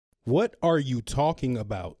What are you talking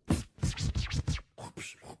about?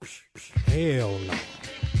 Hell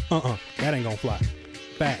no. That ain't gonna fly.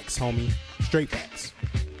 Facts, homie. Straight facts.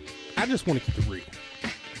 I just want to keep it real.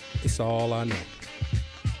 It's all I know.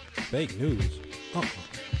 Fake news?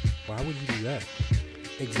 Why would you do that?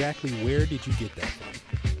 Exactly where did you get that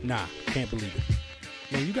from? Nah, can't believe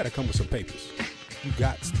it. Man, you gotta come with some papers. You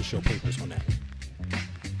got to show papers on that.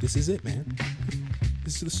 This is it, man.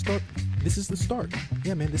 This is the start. This is the start.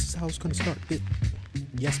 Yeah, man, this is how it's gonna start.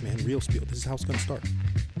 Yes, man, real spiel. This is how it's gonna start.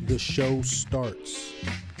 The show starts.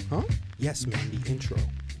 Huh? Yes, man, the intro.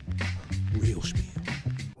 Real spiel.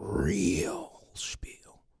 Real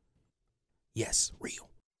spiel. Yes, real.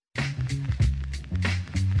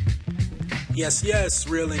 Yes,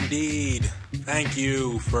 real indeed. Thank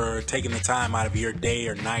you for taking the time out of your day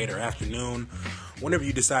or night or afternoon. Whenever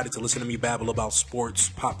you decided to listen to me babble about sports,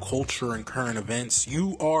 pop culture, and current events,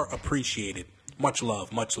 you are appreciated. Much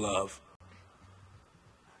love, much love.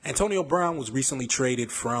 Antonio Brown was recently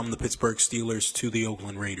traded from the Pittsburgh Steelers to the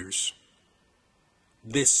Oakland Raiders.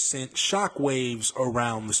 This sent shockwaves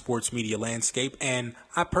around the sports media landscape, and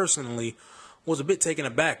I personally was a bit taken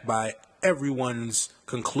aback by everyone's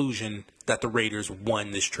conclusion that the Raiders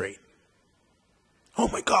won this trade. Oh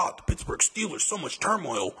my God, the Pittsburgh Steelers, so much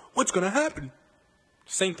turmoil. What's going to happen?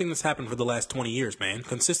 Same thing that's happened for the last 20 years, man.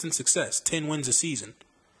 Consistent success, 10 wins a season.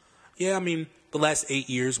 Yeah, I mean, the last 8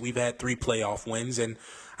 years we've had 3 playoff wins, and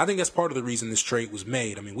I think that's part of the reason this trade was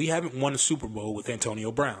made. I mean, we haven't won a Super Bowl with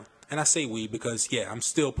Antonio Brown. And I say we because, yeah, I'm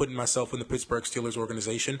still putting myself in the Pittsburgh Steelers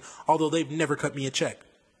organization, although they've never cut me a check.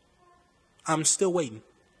 I'm still waiting.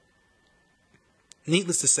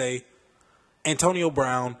 Needless to say, Antonio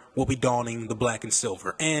Brown will be donning the black and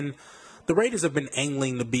silver. And the Raiders have been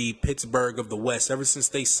angling to be Pittsburgh of the West ever since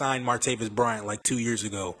they signed Martavis Bryant like 2 years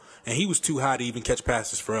ago. And he was too high to even catch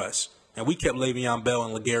passes for us. And we kept Le'Veon Bell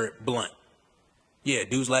and LeGarrette Blunt. Yeah,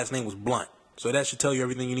 dude's last name was Blunt. So that should tell you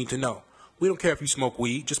everything you need to know. We don't care if you smoke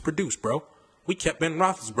weed, just produce, bro. We kept Ben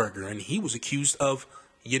Roethlisberger, and he was accused of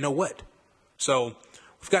you know what. So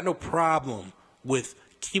we've got no problem with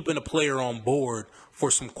keeping a player on board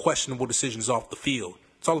for some questionable decisions off the field.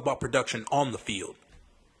 It's all about production on the field.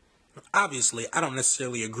 Obviously, I don't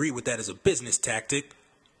necessarily agree with that as a business tactic,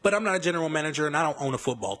 but I'm not a general manager and I don't own a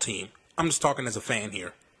football team. I'm just talking as a fan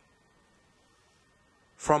here.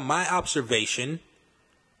 From my observation,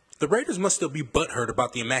 the Raiders must still be butthurt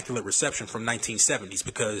about the immaculate reception from 1970s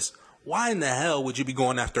because why in the hell would you be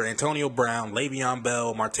going after Antonio Brown, Le'Veon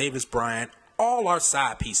Bell, Martavis Bryant, all our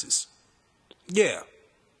side pieces? Yeah,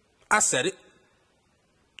 I said it.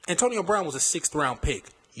 Antonio Brown was a 6th round pick.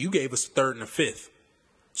 You gave us a 3rd and a 5th.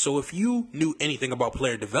 So if you knew anything about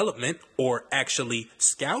player development or actually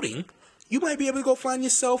scouting, you might be able to go find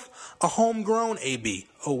yourself a homegrown AB.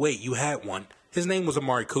 Oh wait, you had one. His name was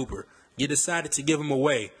Amari Cooper. You decided to give him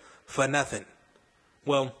away for nothing.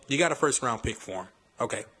 Well, you got a 1st round pick for him.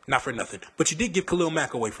 Okay, not for nothing. But you did give Khalil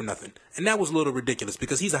Mack away for nothing. And that was a little ridiculous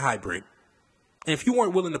because he's a hybrid. And if you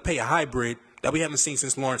weren't willing to pay a hybrid that we haven't seen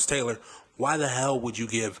since Lawrence Taylor, why the hell would you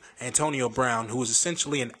give Antonio Brown, who is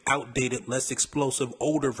essentially an outdated, less explosive,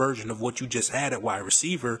 older version of what you just had at wide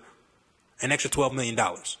receiver, an extra $12 million?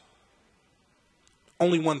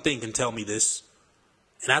 Only one thing can tell me this,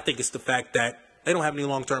 and I think it's the fact that they don't have any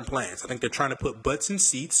long-term plans. I think they're trying to put butts in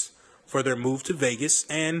seats for their move to Vegas,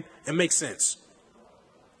 and it makes sense.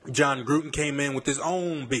 John Gruden came in with his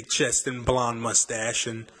own big chest and blonde mustache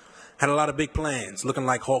and had a lot of big plans, looking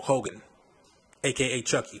like Hulk Hogan, a.k.a.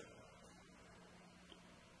 Chucky.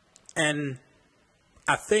 And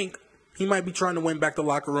I think he might be trying to win back the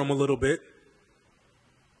locker room a little bit.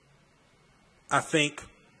 I think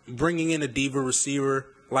bringing in a diva receiver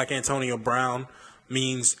like Antonio Brown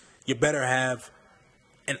means you better have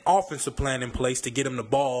an offensive plan in place to get him the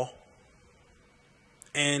ball.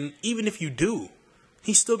 And even if you do,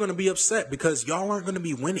 he's still going to be upset because y'all aren't going to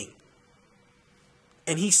be winning.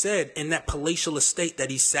 And he said in that palatial estate that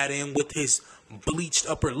he sat in with his bleached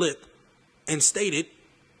upper lip and stated,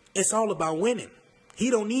 it's all about winning. He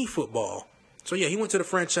don't need football. So yeah, he went to the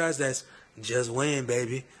franchise that's just win,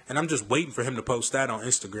 baby. And I'm just waiting for him to post that on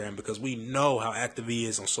Instagram because we know how active he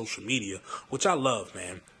is on social media, which I love,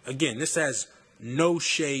 man. Again, this has no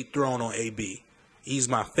shade thrown on AB. He's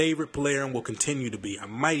my favorite player and will continue to be. I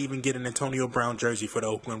might even get an Antonio Brown jersey for the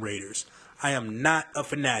Oakland Raiders. I am not a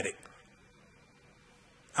fanatic.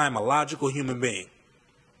 I am a logical human being.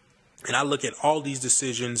 And I look at all these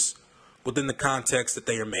decisions within the context that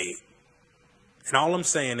they are made. And all I'm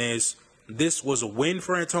saying is, this was a win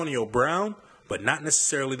for Antonio Brown, but not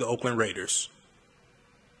necessarily the Oakland Raiders.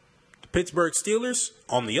 The Pittsburgh Steelers,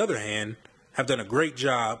 on the other hand, have done a great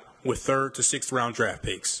job with 3rd to 6th round draft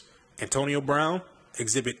picks. Antonio Brown,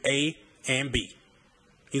 Exhibit A and B.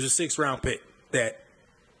 He's a 6th-round pick that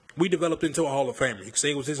we developed into a Hall of Famer. You can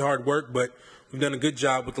say it was his hard work, but we've done a good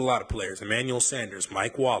job with a lot of players. Emmanuel Sanders,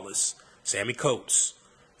 Mike Wallace, Sammy Coates,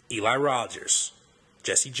 Eli Rogers,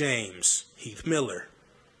 Jesse James, Heath Miller,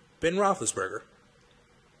 Ben Roethlisberger.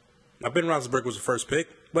 Now, Ben Roethlisberger was the first pick,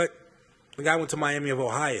 but the guy went to Miami of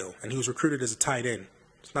Ohio, and he was recruited as a tight end.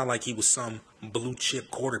 It's not like he was some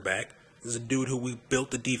blue-chip quarterback. This is a dude who we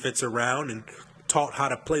built the defense around and taught how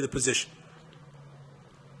to play the position.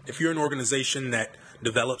 If you're an organization that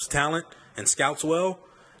develops talent and scouts well,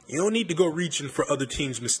 you don't need to go reaching for other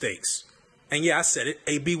teams' mistakes. And yeah, I said it.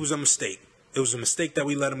 AB was a mistake. It was a mistake that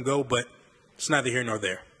we let him go, but it's neither here nor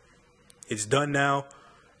there. It's done now,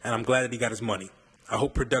 and I'm glad that he got his money. I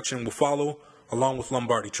hope production will follow, along with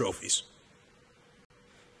Lombardi trophies.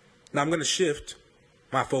 Now I'm going to shift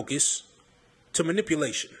my focus to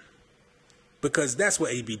manipulation, because that's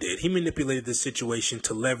what AB did. He manipulated the situation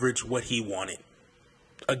to leverage what he wanted.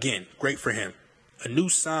 Again, great for him. A new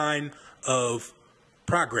sign of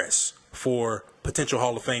progress for potential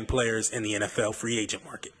Hall of Fame players in the NFL free agent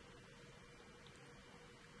market.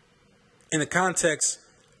 In the context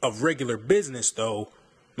of regular business, though,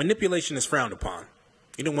 manipulation is frowned upon.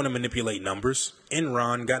 You don't want to manipulate numbers.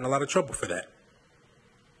 Enron got in a lot of trouble for that.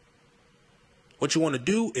 What you want to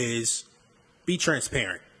do is be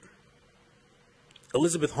transparent.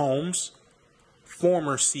 Elizabeth Holmes,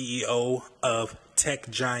 former CEO of tech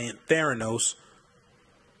giant Theranos,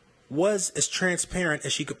 was as transparent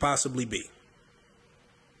as she could possibly be.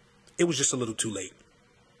 It was just a little too late.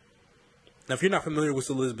 Now, if you're not familiar with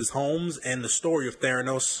Elizabeth Holmes and the story of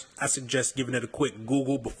Theranos, I suggest giving it a quick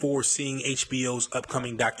Google before seeing HBO's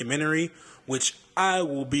upcoming documentary, which I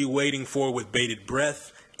will be waiting for with bated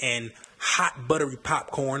breath and hot buttery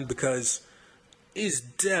popcorn, because it's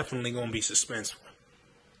definitely going to be suspenseful.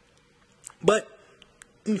 But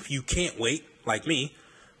if you can't wait, like me,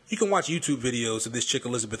 you can watch YouTube videos of this chick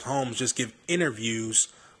Elizabeth Holmes just give interviews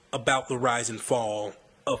about the rise and fall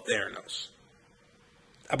of Theranos.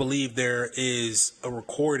 I believe there is a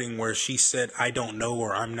recording where she said, "I don't know"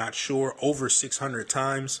 or "I'm not sure" over 600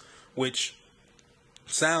 times, which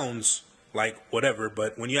sounds like whatever,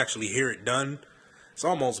 but when you actually hear it done, it's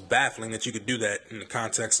almost baffling that you could do that in the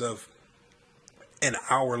context of an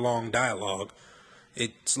hour-long dialogue.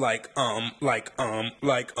 It's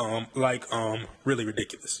really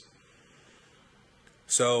ridiculous.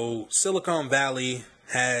 So Silicon Valley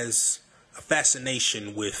has a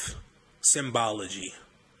fascination with symbology.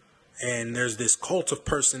 And there's this cult of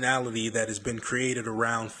personality that has been created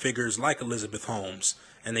around figures like Elizabeth Holmes.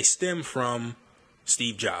 And they stem from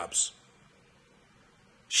Steve Jobs.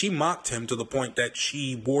 She mocked him to the point that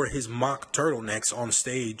she wore his mock turtlenecks on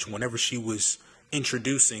stage whenever she was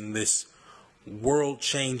introducing this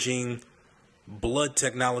world-changing blood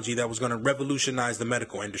technology that was going to revolutionize the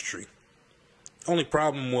medical industry. Only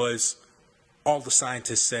problem was all the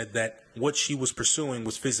scientists said that what she was pursuing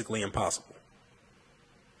was physically impossible.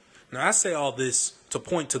 Now, I say all this to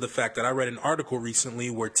point to the fact that I read an article recently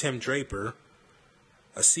where Tim Draper,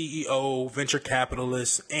 a CEO, venture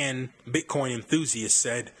capitalist, and Bitcoin enthusiast,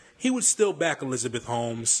 said he would still back Elizabeth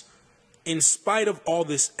Holmes in spite of all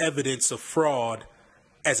this evidence of fraud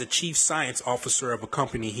as a chief science officer of a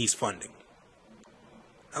company he's funding.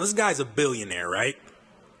 Now, this guy's a billionaire, right?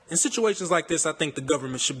 In situations like this, I think the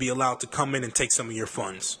government should be allowed to come in and take some of your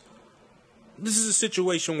funds. This is a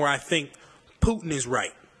situation where I think Putin is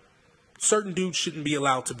right. Certain dudes shouldn't be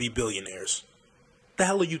allowed to be billionaires. The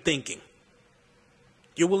hell are you thinking?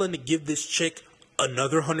 You're willing to give this chick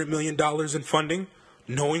another $100 million in funding,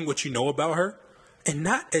 knowing what you know about her? And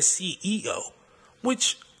not as CEO,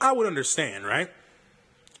 which I would understand, right?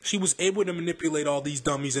 She was able to manipulate all these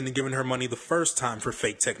dummies into giving her money the first time for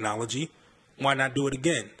fake technology. Why not do it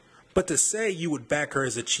again? But to say you would back her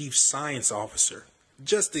as a chief science officer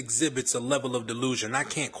just exhibits a level of delusion I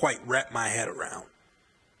can't quite wrap my head around.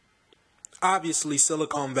 Obviously,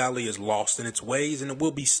 Silicon Valley is lost in its ways, and it will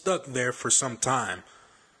be stuck there for some time.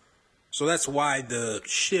 So that's why the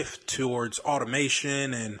shift towards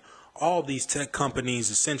automation and all these tech companies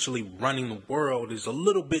essentially running the world is a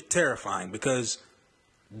little bit terrifying, because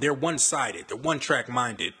they're one-sided, they're one-track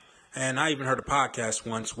minded. And I even heard a podcast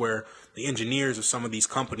once where the engineers of some of these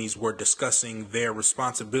companies were discussing their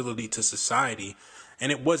responsibility to society,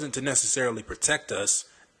 and it wasn't to necessarily protect us,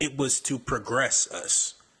 it was to progress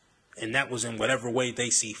us. And that was in whatever way they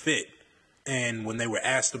see fit. And when they were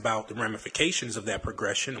asked about the ramifications of that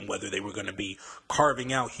progression and whether they were going to be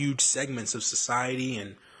carving out huge segments of society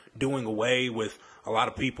and doing away with a lot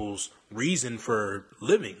of people's reason for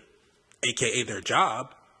living, aka their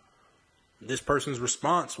job, this person's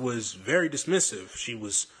response was very dismissive. She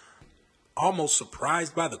was almost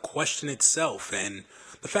surprised by the question itself and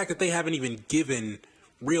the fact that they haven't even given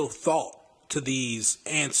real thought to these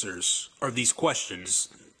answers or these questions.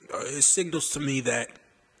 It signals to me that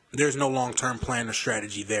there's no long-term plan or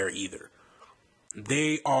strategy there either.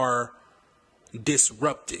 They are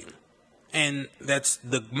disrupting. And that's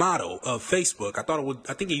the motto of Facebook.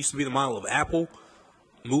 I think it used to be the model of Apple.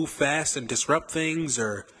 Move fast and disrupt things,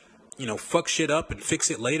 or, fuck shit up and fix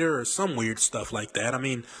it later, or some weird stuff like that. I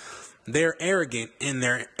mean, they're arrogant in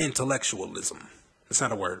their intellectualism. It's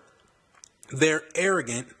not a word. They're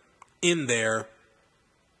arrogant in their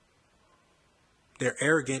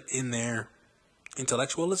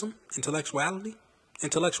intellectualism? Intellectuality?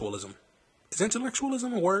 Intellectualism. Is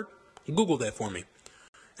intellectualism a word? Google that for me.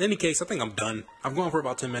 In any case, I think I'm done. I've gone for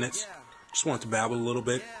about 10 minutes. Just wanted to babble a little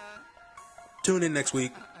bit. Tune in next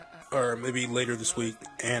week, or maybe later this week,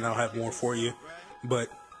 and I'll have more for you. But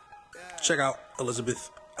check out Elizabeth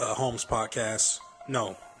Holmes' podcast.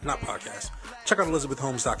 No, not podcast. Check out Elizabeth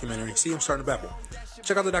Holmes' documentary. See, I'm starting to babble.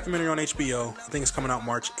 Check out the documentary on HBO. I think it's coming out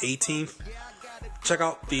March 18th. Check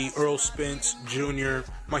out the Earl Spence Jr.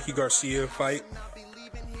 Mikey Garcia fight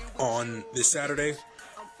on this Saturday.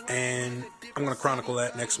 And I'm going to chronicle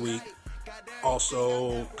that next week.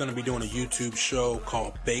 Also, going to be doing a YouTube show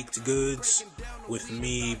called Baked Goods, with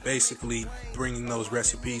me basically bringing those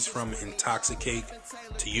recipes from Intoxicate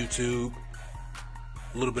to YouTube.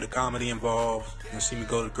 A little bit of comedy involved. You'll see me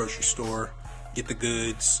go to the grocery store, get the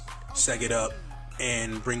goods, seg it up,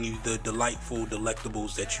 and bring you the delightful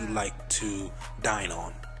delectables that you like to dine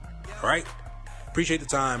on. Alright? Appreciate the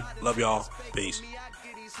time. Love y'all. Peace.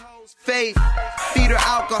 Faith, feed her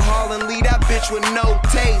alcohol and leave that bitch with no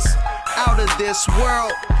taste. Out of this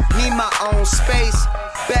world, need my own space.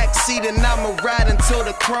 Backseat and I'ma ride until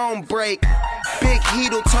the chrome break. Big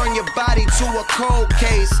heat'll turn your body to a cold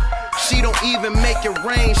case. She don't even make it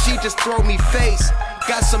rain, she just throw me face.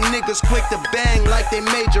 Got some niggas quick to bang like they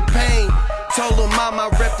Major Pain. Told her mama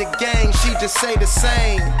I rep the gang, she just say the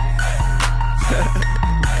same.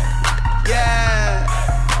 Yeah,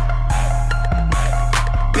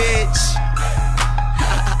 bitch.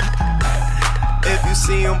 If you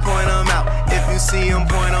see him, point him out. If you see him,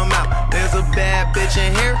 point him out. There's a bad bitch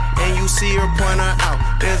in here, and you see her, point her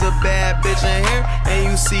out. There's a bad bitch in here,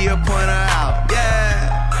 and you see her, point her out.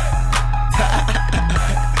 Yeah.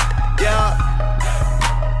 Yeah.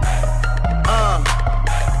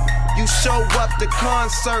 You show up to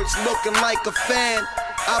concerts looking like a fan.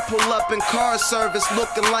 I pull up in car service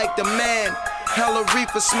looking like the man. Hella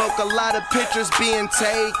reefer smoke, a lot of pictures being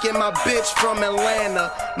taken. My bitch from Atlanta,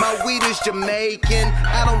 my weed is Jamaican.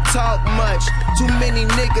 I don't talk much, too many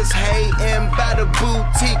niggas hating. By the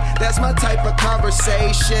boutique, that's my type of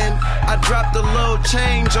conversation. I dropped a little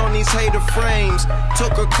change on these hater frames.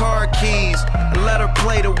 Took her car keys and let her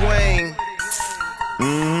play the Wayne.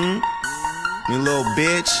 You little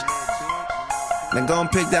bitch. Then go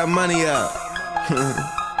and pick that money up.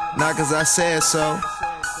 Not cause I said so,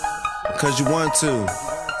 cause you want to.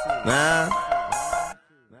 Nah.